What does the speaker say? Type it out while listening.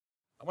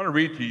I want to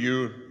read to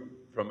you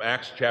from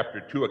Acts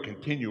chapter 2, a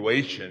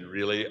continuation,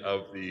 really,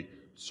 of the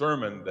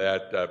sermon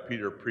that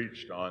Peter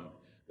preached on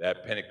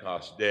that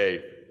Pentecost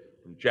day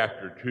from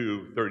chapter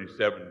 2,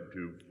 37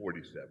 to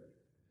 47.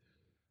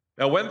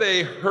 Now, when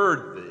they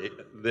heard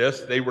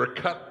this, they were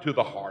cut to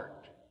the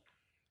heart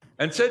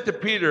and said to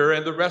Peter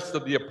and the rest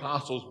of the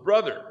apostles,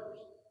 "Brothers,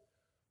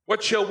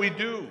 what shall we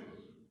do?"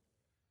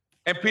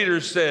 And Peter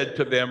said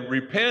to them,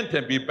 "Repent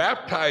and be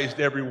baptized,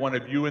 every one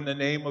of you, in the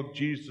name of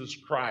Jesus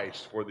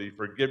Christ for the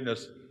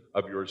forgiveness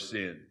of your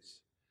sins.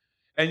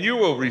 And you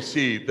will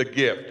receive the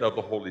gift of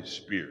the Holy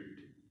Spirit.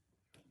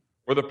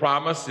 For the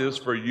promise is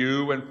for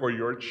you and for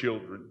your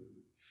children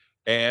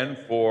and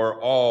for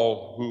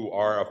all who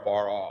are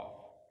afar off,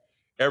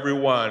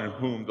 everyone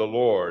whom the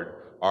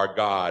Lord our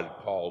God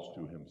calls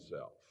to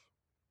himself."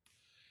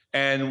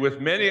 And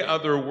with many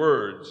other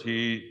words,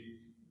 he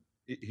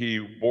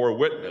bore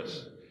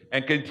witness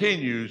and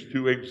continues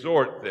to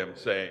exhort them,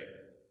 saying,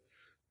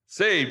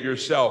 "Save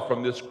yourself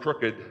from this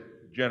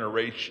crooked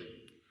generation."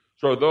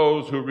 So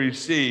those who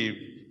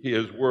received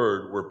his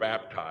word were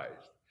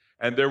baptized,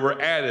 and there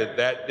were added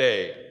that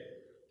day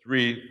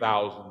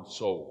 3,000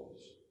 souls.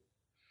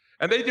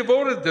 And they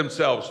devoted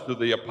themselves to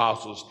the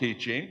apostles'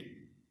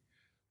 teaching,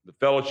 the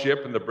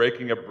fellowship and the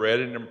breaking of bread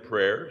and in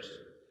prayers,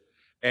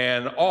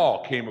 and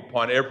awe came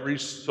upon every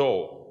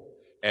soul,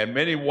 and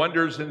many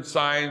wonders and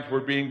signs were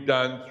being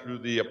done through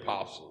the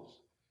apostles.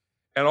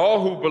 And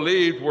all who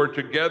believed were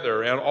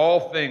together, and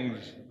all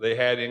things they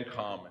had in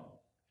common.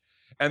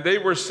 And they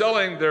were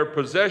selling their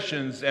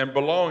possessions and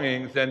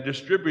belongings and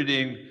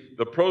distributing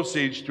the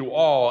proceeds to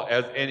all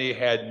as any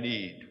had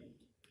need.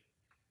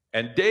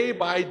 And day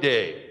by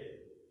day,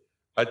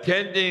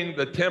 attending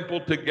the temple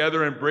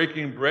together and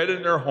breaking bread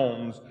in their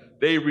homes,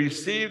 they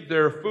received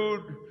their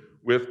food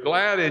with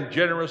glad and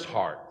generous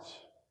hearts,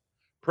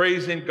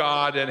 praising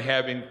God and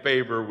having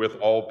favor with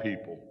all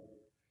people.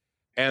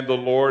 And the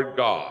Lord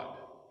God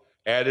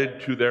added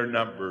to their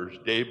numbers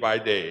day by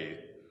day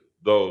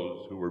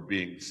those who were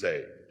being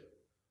saved.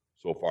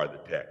 So far the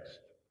text.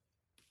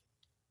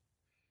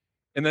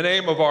 In the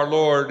name of our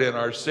Lord and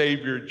our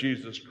Savior,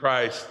 Jesus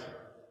Christ,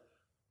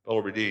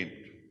 fellow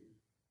redeemed.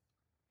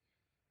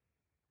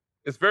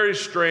 It's very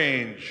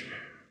strange,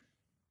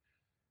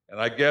 and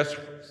I guess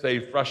say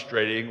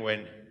frustrating,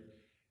 when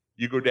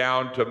you go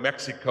down to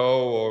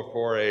Mexico or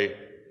for a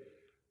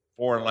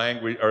foreign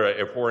language or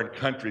a foreign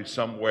country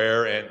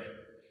somewhere, and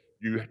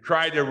you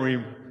try to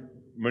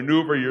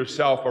maneuver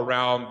yourself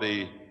around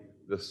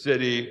the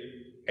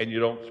city, and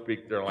you don't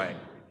speak their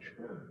language.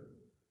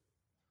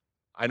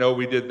 I know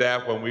we did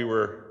that when we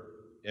were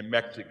in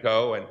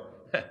Mexico, and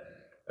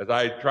as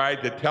I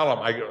tried to tell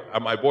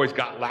them, my voice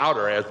got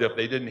louder as if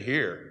they didn't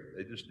hear.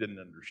 They just didn't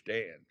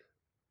understand.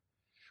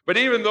 But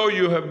even though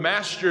you have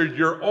mastered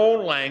your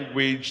own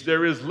language,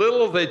 there is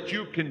little that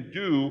you can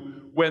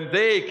do when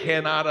they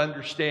cannot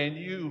understand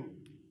you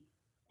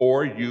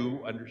or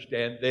you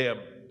understand them.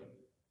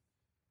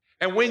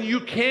 And when you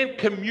can't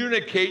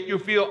communicate, you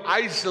feel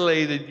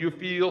isolated, you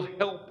feel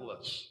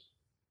helpless.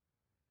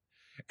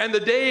 And the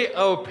day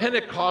of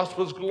Pentecost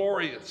was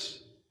glorious.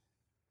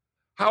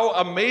 How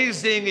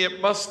amazing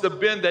it must have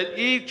been that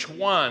each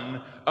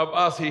one of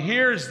us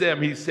hears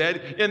them, he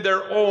said, in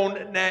their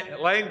own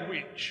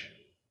language.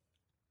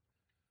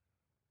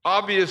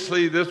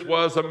 Obviously, this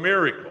was a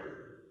miracle.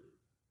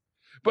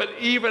 But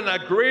even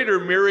a greater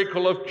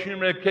miracle of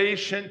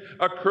communication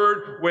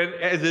occurred when,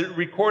 as it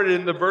recorded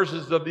in the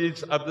verses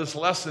of this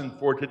lesson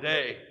for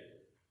today,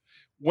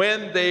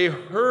 when they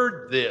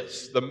heard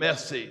this, the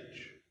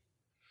message,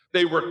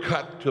 they were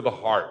cut to the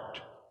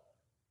heart.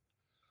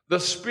 The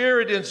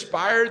Spirit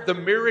inspired the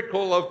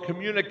miracle of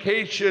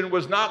communication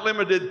was not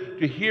limited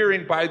to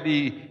hearing by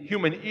the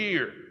human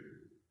ear.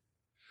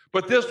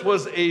 But this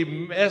was a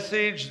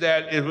message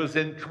that it was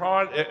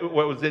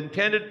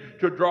intended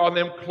to draw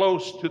them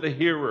close to the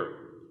hearer.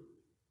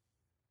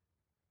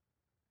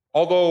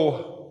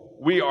 Although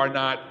we are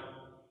not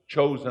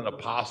chosen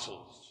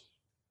apostles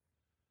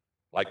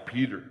like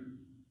Peter,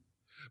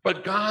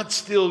 but God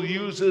still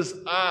uses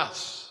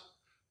us,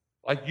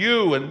 like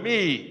you and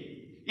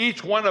me,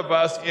 each one of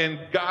us in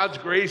God's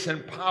grace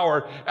and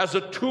power, as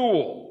a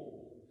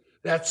tool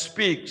that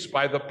speaks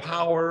by the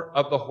power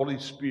of the Holy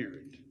Spirit.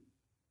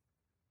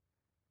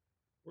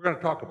 We're going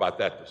to talk about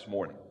that this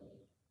morning.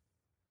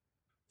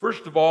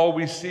 First of all,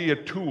 we see a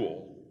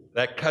tool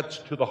that cuts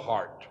to the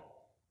heart.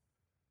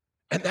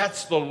 And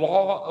that's the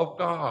law of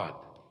God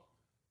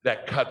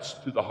that cuts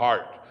to the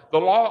heart. The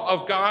law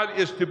of God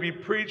is to be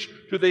preached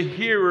to the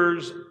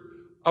hearers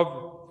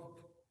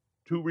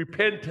to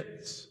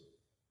repentance.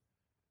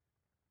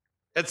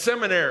 At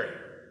seminary,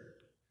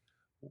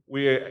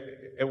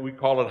 we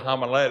call it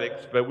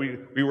homiletics, but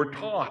we were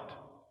taught,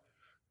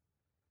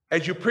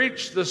 as you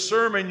preach the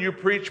sermon, you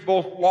preach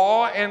both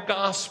law and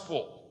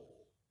gospel.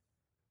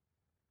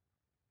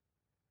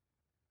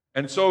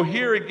 And so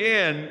here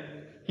again,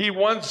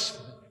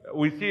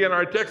 we see in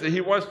our text that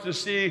he wants to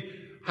see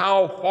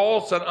how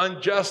false and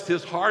unjust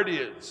his heart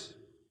is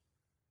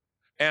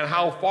and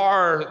how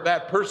far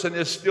that person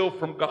is still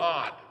from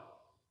God.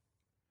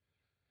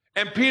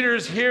 And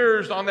Peter's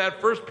hearers on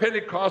that first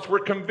Pentecost were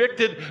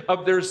convicted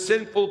of their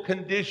sinful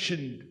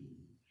condition,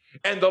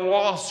 and the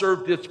law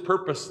served its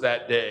purpose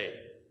that day.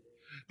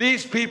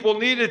 These people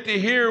needed to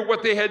hear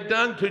what they had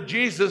done to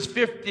Jesus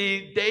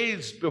 50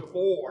 days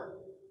before.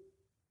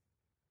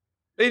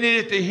 They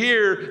needed to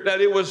hear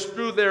that it was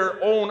through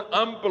their own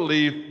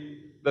unbelief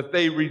that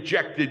they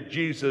rejected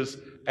Jesus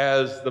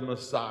as the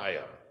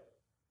Messiah.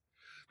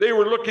 They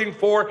were looking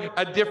for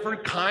a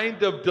different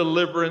kind of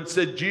deliverance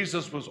that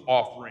Jesus was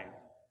offering.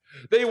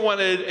 They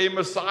wanted a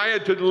Messiah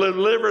to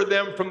deliver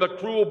them from the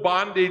cruel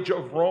bondage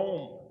of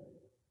Rome.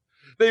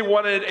 They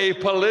wanted a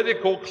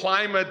political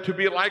climate to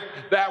be like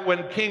that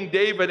when King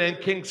David and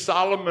King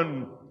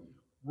Solomon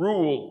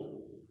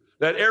ruled,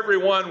 that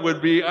everyone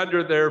would be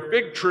under their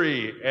fig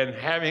tree and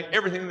having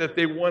everything that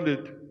they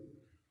wanted.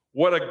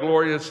 What a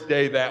glorious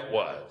day that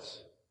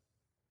was.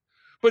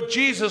 But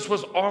Jesus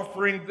was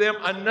offering them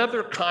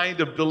another kind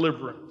of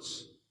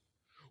deliverance,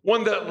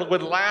 one that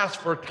would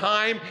last for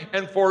time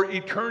and for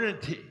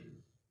eternity.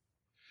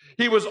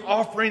 He was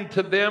offering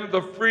to them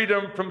the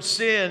freedom from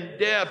sin,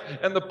 death,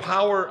 and the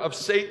power of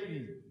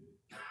Satan.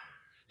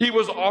 He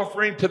was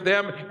offering to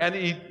them an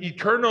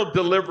eternal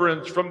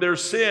deliverance from their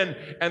sin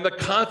and the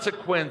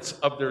consequence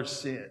of their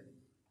sin.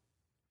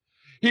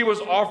 He was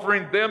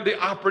offering them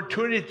the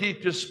opportunity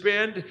to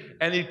spend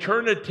an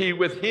eternity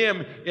with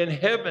Him in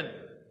heaven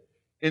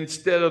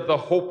instead of the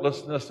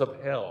hopelessness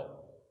of hell.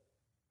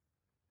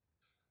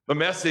 The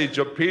message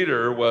of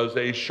Peter was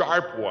a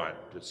sharp one,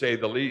 to say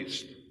the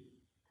least.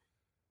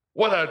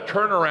 What a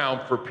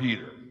turnaround for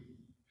Peter.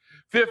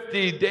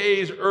 50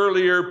 days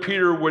earlier,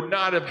 Peter would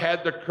not have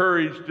had the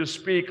courage to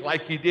speak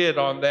like he did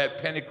on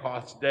that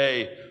Pentecost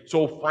day,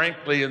 so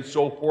frankly and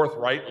so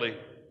forthrightly.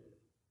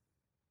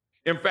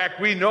 In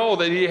fact, we know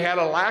that he had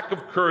a lack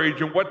of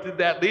courage, and what did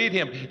that lead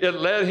him? It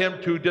led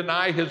him to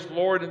deny his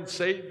Lord and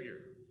Savior.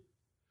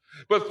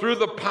 But through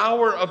the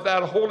power of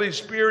that Holy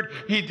Spirit,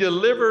 he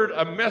delivered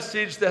a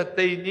message that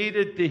they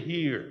needed to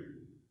hear.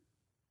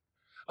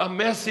 A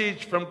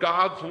message from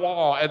God's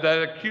law and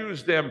that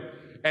accused them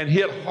and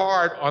hit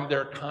hard on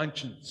their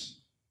conscience.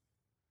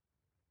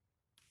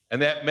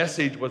 And that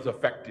message was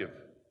effective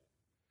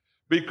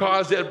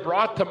because it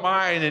brought to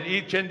mind in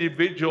each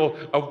individual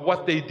of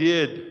what they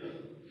did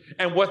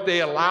and what they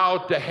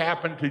allowed to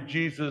happen to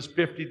Jesus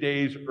 50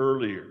 days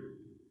earlier.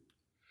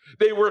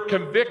 They were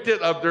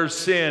convicted of their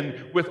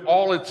sin with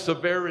all its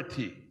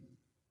severity.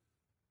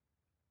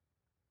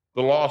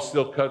 The law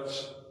still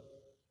cuts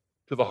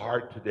to the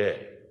heart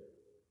today.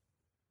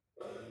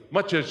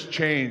 Much has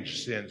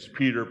changed since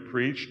Peter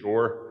preached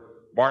or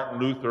Martin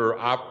Luther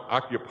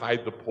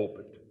occupied the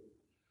pulpit.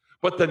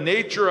 But the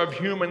nature of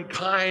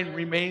humankind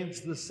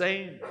remains the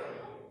same.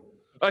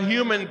 The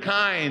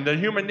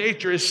human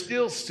nature is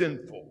still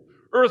sinful,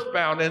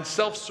 earthbound, and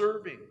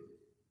self-serving.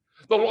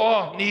 The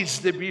law needs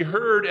to be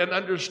heard and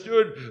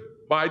understood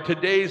by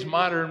today's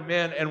modern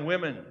men and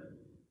women.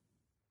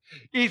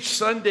 Each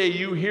Sunday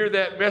you hear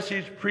that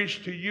message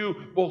preached to you,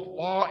 both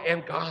law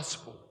and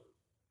gospel.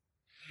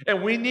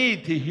 And we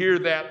need to hear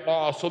that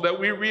law so that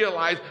we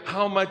realize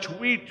how much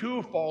we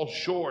too fall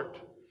short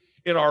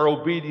in our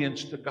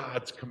obedience to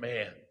God's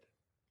command.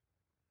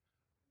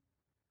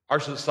 Our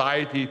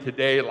society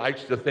today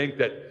likes to think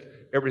that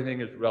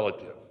everything is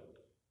relative.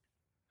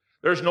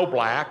 There's no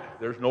black,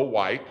 there's no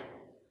white,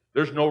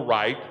 there's no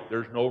right,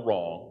 there's no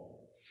wrong.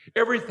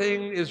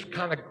 Everything is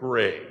kind of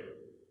gray.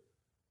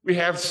 We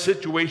have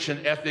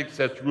situation ethics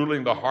that's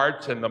ruling the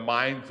hearts and the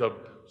minds of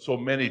so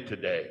many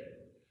today.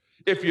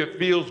 If it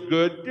feels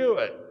good, do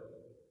it.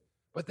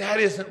 But that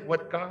isn't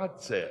what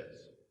God says.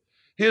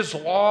 His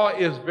law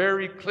is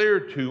very clear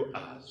to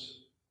us.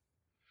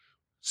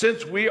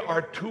 Since we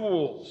are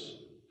tools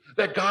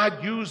that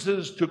God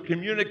uses to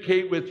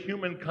communicate with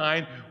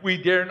humankind, we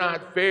dare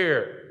not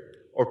fail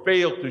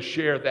to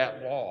share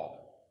that law.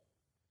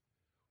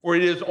 For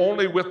it is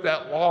only with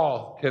that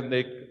law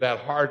that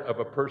heart of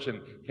a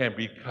person can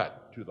be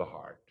cut to the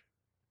heart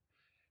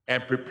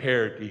and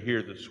prepared to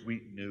hear the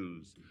sweet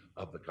news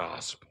of the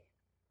gospel.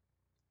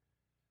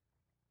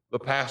 The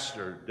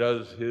pastor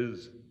does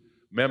his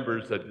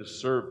members a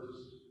disservice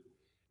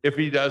if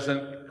he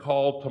doesn't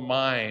call to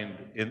mind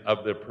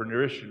of the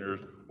parishioners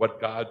what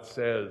God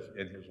says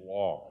in his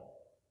law.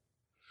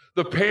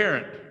 The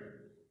parent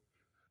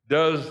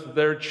does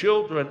their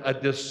children a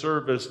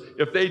disservice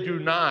if they do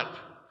not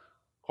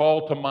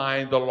call to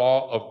mind the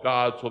law of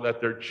God so that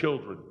their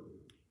children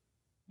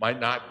might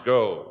not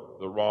go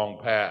the wrong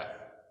path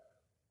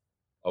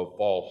of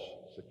false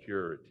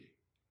security.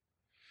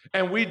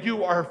 And we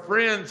do our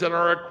friends and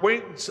our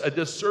acquaintance a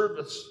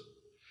disservice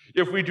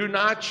if we do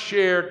not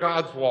share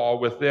God's law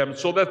with them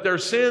so that their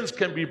sins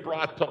can be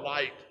brought to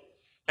light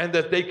and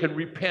that they can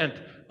repent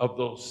of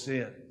those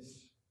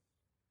sins.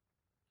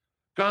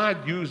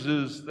 God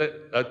uses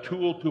a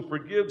tool to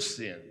forgive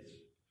sins.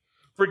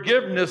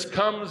 Forgiveness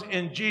comes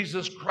in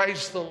Jesus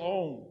Christ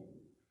alone.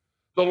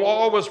 The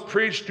law was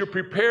preached to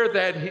prepare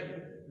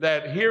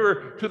that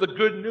hearer to the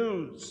good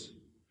news,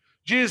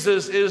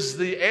 Jesus is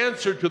the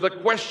answer to the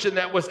question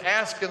that was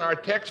asked in our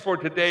text for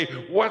today: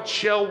 what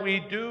shall we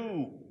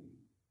do?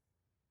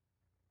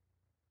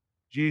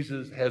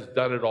 Jesus has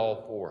done it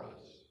all for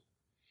us.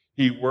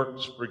 He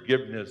works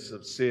forgiveness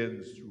of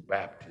sins through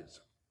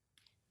baptism.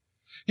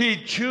 He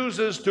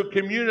chooses to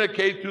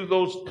communicate through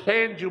those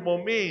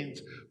tangible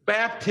means.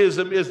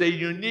 Baptism is a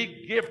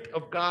unique gift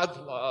of God's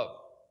love.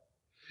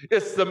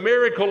 It's the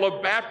miracle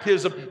of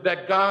baptism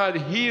that God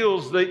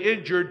heals the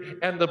injured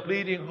and the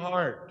bleeding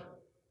heart.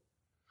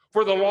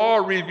 For the law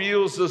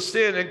reveals the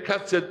sin and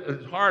cuts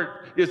its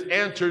heart is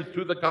answered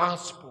through the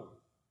gospel.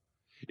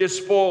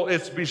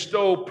 It's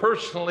bestowed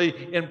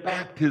personally in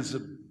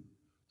baptism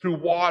through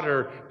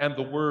water and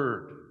the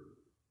word.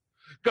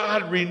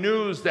 God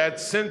renews that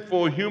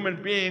sinful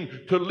human being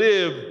to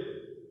live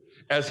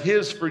as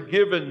his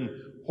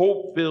forgiven,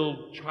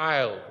 hope-filled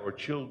child or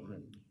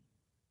children.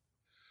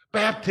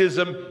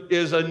 Baptism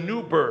is a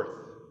new birth.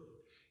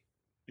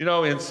 You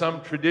know, in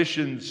some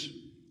traditions,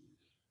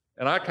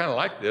 and I kind of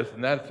like this,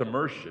 and that's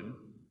immersion.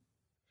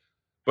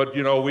 But,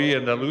 you know, we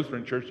in the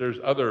Lutheran Church, there's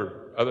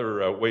other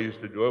ways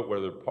to do it,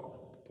 whether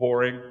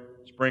pouring,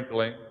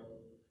 sprinkling,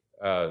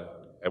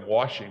 and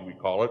washing, we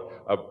call it,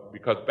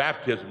 because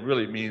baptism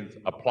really means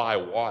apply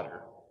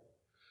water.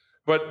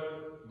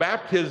 But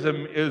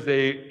baptism is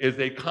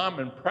a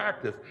common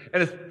practice,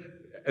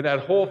 and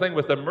that whole thing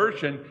with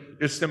immersion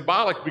is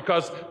symbolic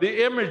because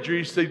the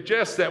imagery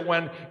suggests that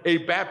when a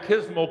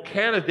baptismal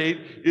candidate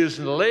is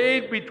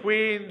laid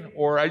between,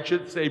 or I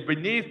should say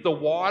beneath the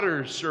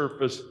water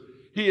surface,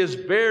 he is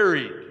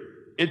buried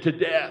into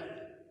death.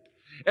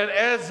 And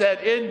as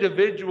that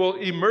individual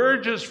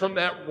emerges from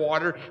that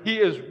water, he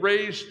is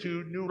raised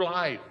to new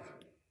life.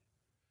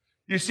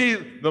 You see,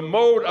 the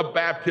mode of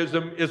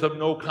baptism is of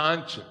no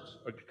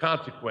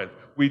consequence.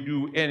 We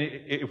do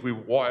if we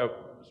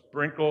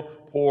sprinkle,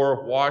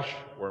 pour, wash,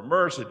 or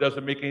immerse, it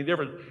doesn't make any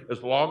difference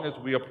as long as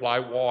we apply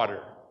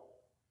water.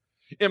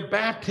 In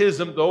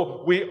baptism,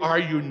 though, we are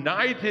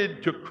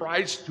united to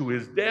Christ, to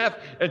his death,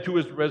 and to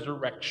his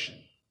resurrection.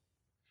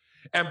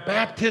 And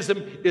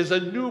baptism is a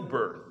new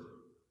birth.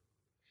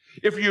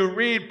 If you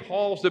read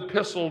Paul's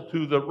epistle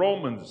to the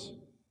Romans,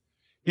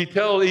 he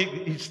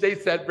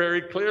states that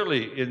very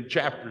clearly in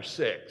chapter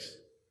 6.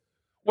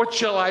 What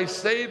shall I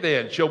say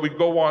then? Shall we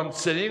go on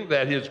sinning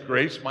that his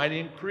grace might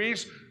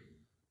increase?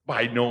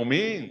 By no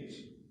means.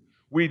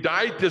 We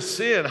died to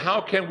sin.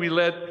 How can we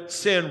let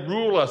sin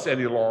rule us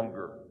any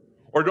longer?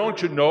 Or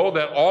don't you know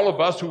that all of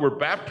us who were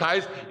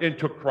baptized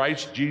into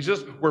Christ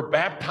Jesus were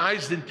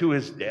baptized into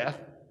his death?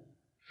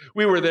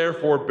 We were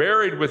therefore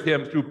buried with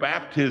him through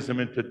baptism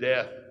into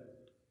death,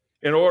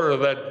 in order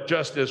that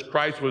just as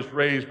Christ was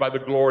raised by the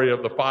glory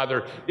of the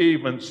Father,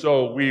 even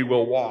so we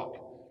will walk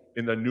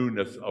in the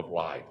newness of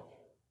life.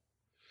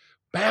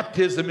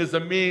 Baptism is a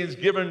means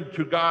given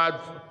to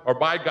God or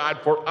by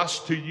God for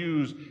us to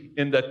use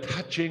in the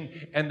touching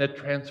and the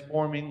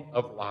transforming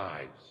of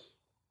lives.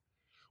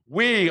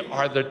 We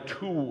are the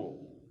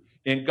tool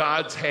in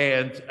God's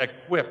hands,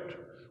 equipped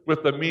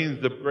with the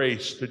means of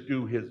grace to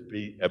do his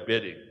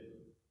bidding.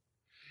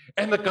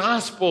 And the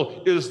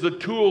gospel is the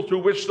tool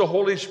through which the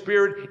Holy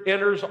Spirit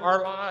enters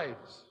our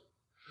lives.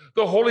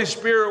 The Holy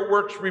Spirit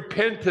works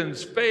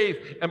repentance,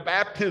 faith, and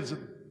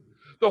baptism.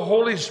 The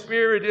Holy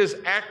Spirit is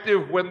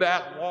active when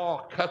that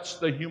law cuts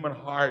the human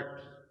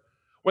heart,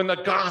 when the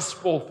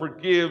gospel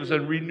forgives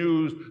and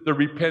renews the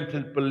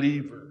repentant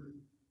believer.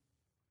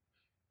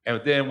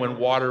 And then when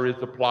water is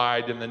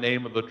applied in the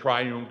name of the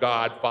triune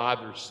God,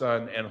 Father,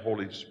 Son, and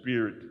Holy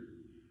Spirit,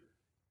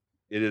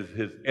 it is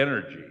his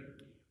energy.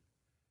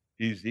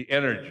 He's the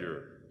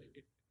energizer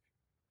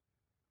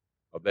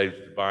of those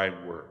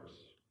divine works.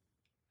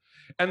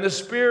 And the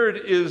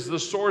Spirit is the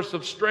source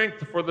of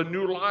strength for the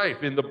new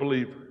life in the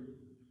believer.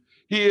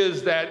 He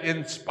is that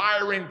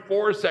inspiring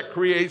force that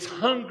creates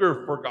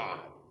hunger for God,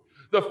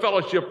 the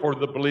fellowship for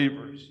the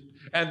believers,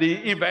 and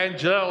the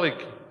evangelical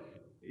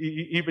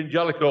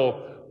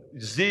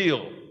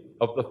zeal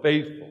of the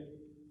faithful.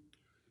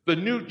 The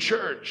new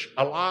church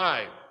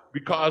alive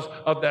because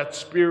of that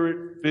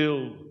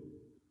Spirit-filled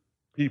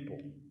people.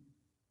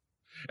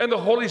 And the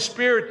Holy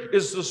Spirit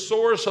is the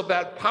source of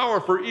that power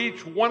for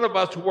each one of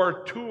us who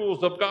are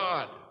tools of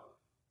God.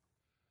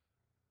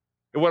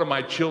 In one of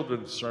my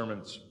children's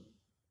sermons,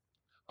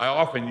 I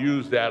often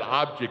use that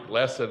object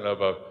lesson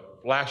of a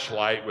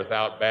flashlight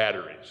without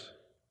batteries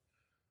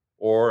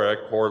or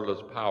a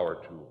cordless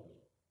power tool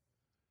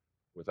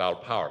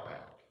without power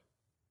pack.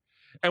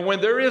 And when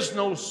there is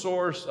no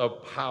source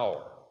of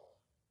power,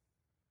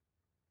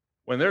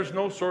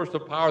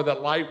 that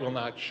light will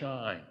not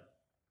shine.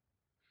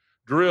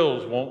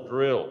 Drills won't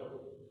drill.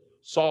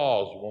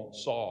 Saws won't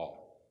saw.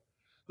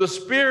 The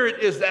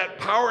Spirit is that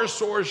power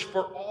source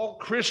for all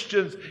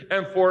Christians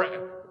and for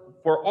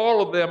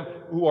all of them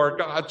who are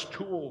God's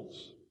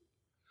tools.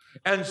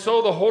 And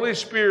so the Holy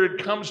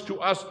Spirit comes to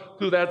us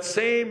through that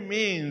same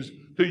means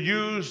to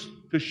use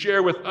to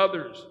share with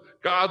others.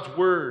 God's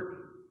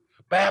Word,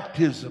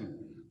 baptism,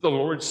 the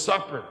Lord's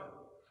Supper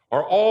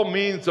are all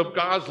means of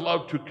God's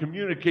love to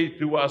communicate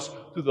to us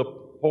through the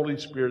Holy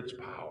Spirit's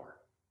power.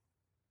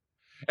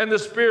 And the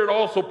Spirit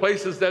also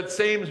places that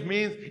same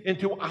means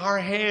into our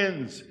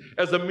hands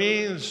as a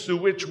means through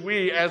which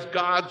we, as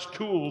God's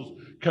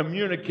tools,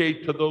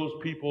 communicate to those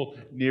people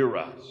near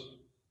us.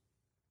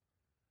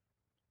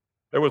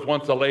 There was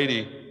once a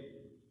lady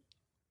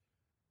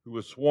who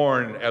was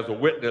sworn as a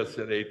witness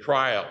in a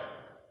trial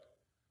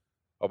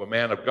of a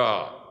man of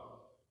God.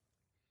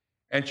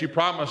 And she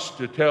promised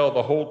to tell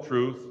the whole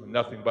truth and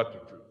nothing but the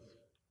truth.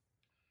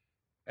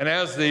 And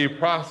as the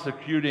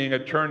prosecuting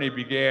attorney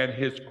began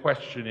his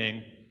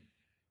questioning,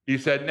 he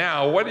said,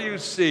 "Now, what do you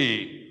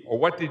see, or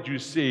what did you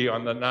see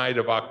on the night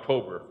of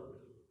October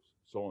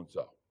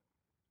so-and-so?"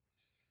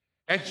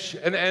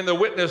 And the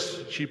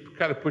witness, she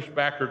kind of pushed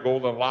back her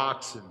golden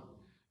locks, and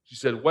she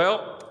said,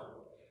 "Well,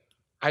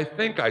 I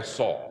think I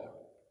saw."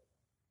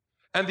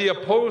 And the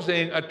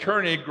opposing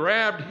attorney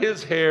grabbed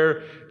his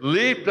hair,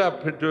 leaped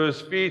up to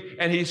his feet,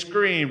 and he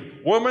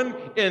screamed, "Woman,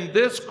 in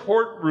this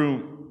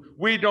courtroom,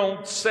 we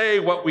don't say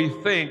what we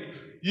think.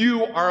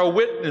 You are a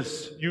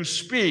witness. You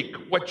speak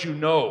what you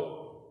know."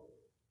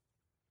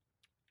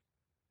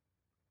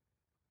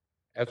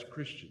 As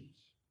Christians,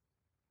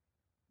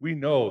 we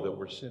know that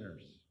we're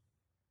sinners.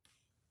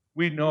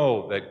 We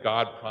know that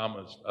God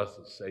promised us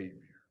a Savior.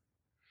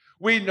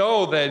 We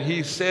know that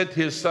He sent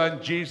His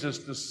Son Jesus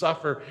to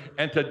suffer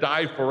and to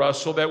die for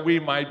us so that we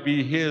might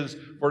be His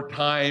for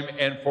time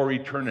and for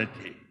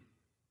eternity.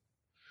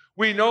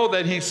 We know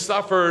that He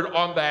suffered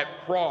on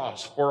that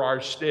cross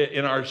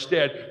in our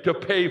stead to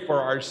pay for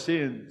our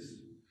sins.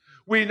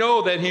 We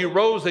know that He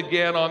rose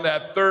again on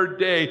that third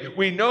day.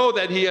 We know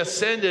that He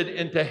ascended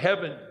into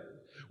heaven.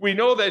 We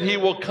know that He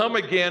will come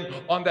again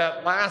on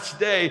that last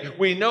day.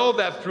 We know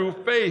that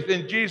through faith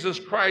in Jesus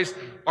Christ,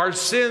 our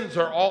sins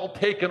are all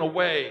taken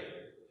away,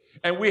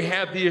 and we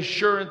have the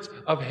assurance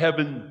of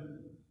heaven.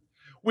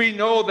 We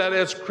know that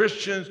as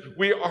Christians,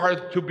 we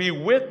are to be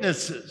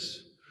witnesses,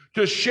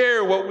 to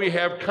share what we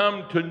have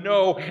come to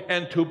know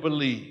and to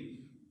believe.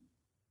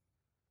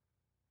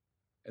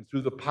 And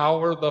through the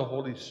power of the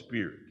Holy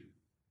Spirit,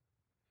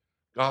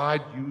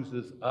 God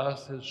uses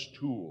us as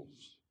tools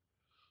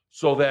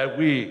so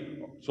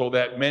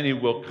that many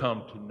will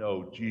come to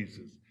know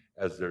Jesus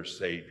as their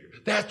Savior.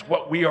 That's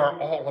what we are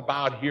all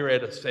about here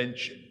at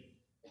Ascension.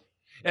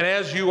 And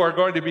as you are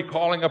going to be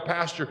calling a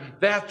pastor,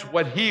 that's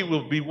what he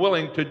will be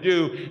willing to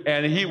do,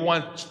 and he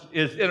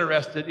is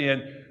interested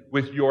in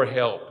with your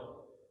help.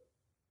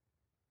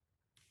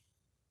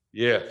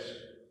 Yes,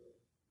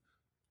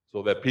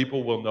 so that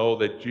people will know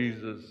that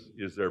Jesus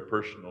is their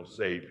personal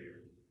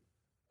Savior,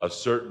 a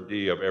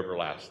certainty of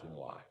everlasting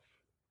life.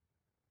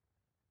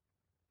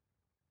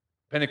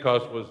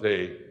 Pentecost was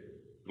a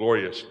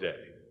glorious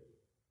day.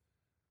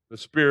 The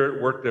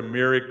Spirit worked a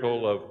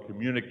miracle of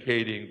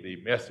communicating the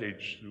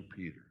message through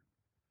Peter.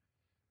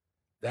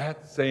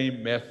 That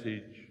same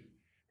message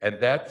and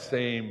that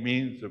same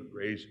means of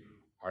grace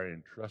are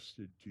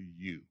entrusted to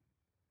you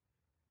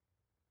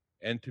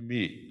and to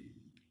me.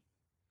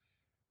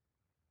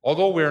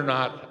 Although we're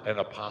not an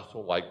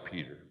apostle like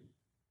Peter,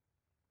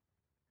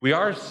 we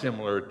are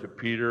similar to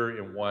Peter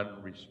in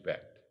one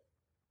respect.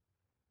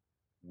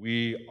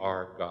 We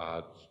are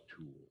God's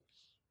tools,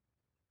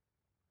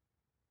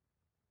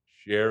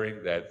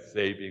 sharing that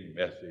saving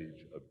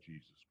message of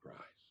Jesus Christ.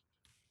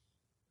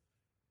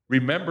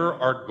 Remember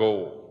our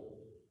goal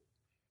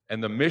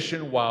and the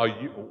mission while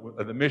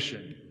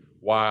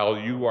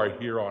you are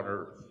here on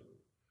earth,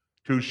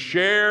 to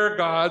share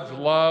God's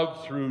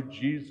love through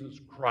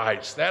Jesus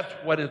Christ. That's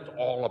what it's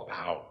all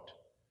about.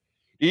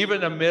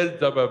 Even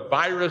amidst of a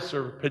virus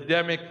or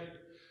pandemic,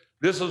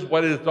 this is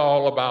what it's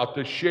all about,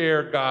 to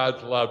share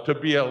God's love, to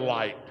be a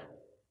light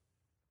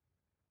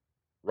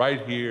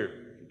right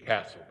here in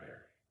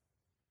Castleberry.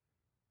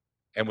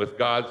 And with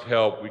God's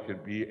help, we can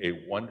be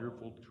a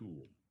wonderful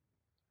tool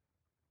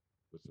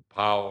with the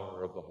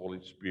power of the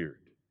Holy Spirit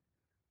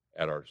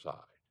at our side.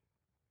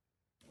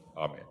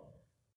 Amen.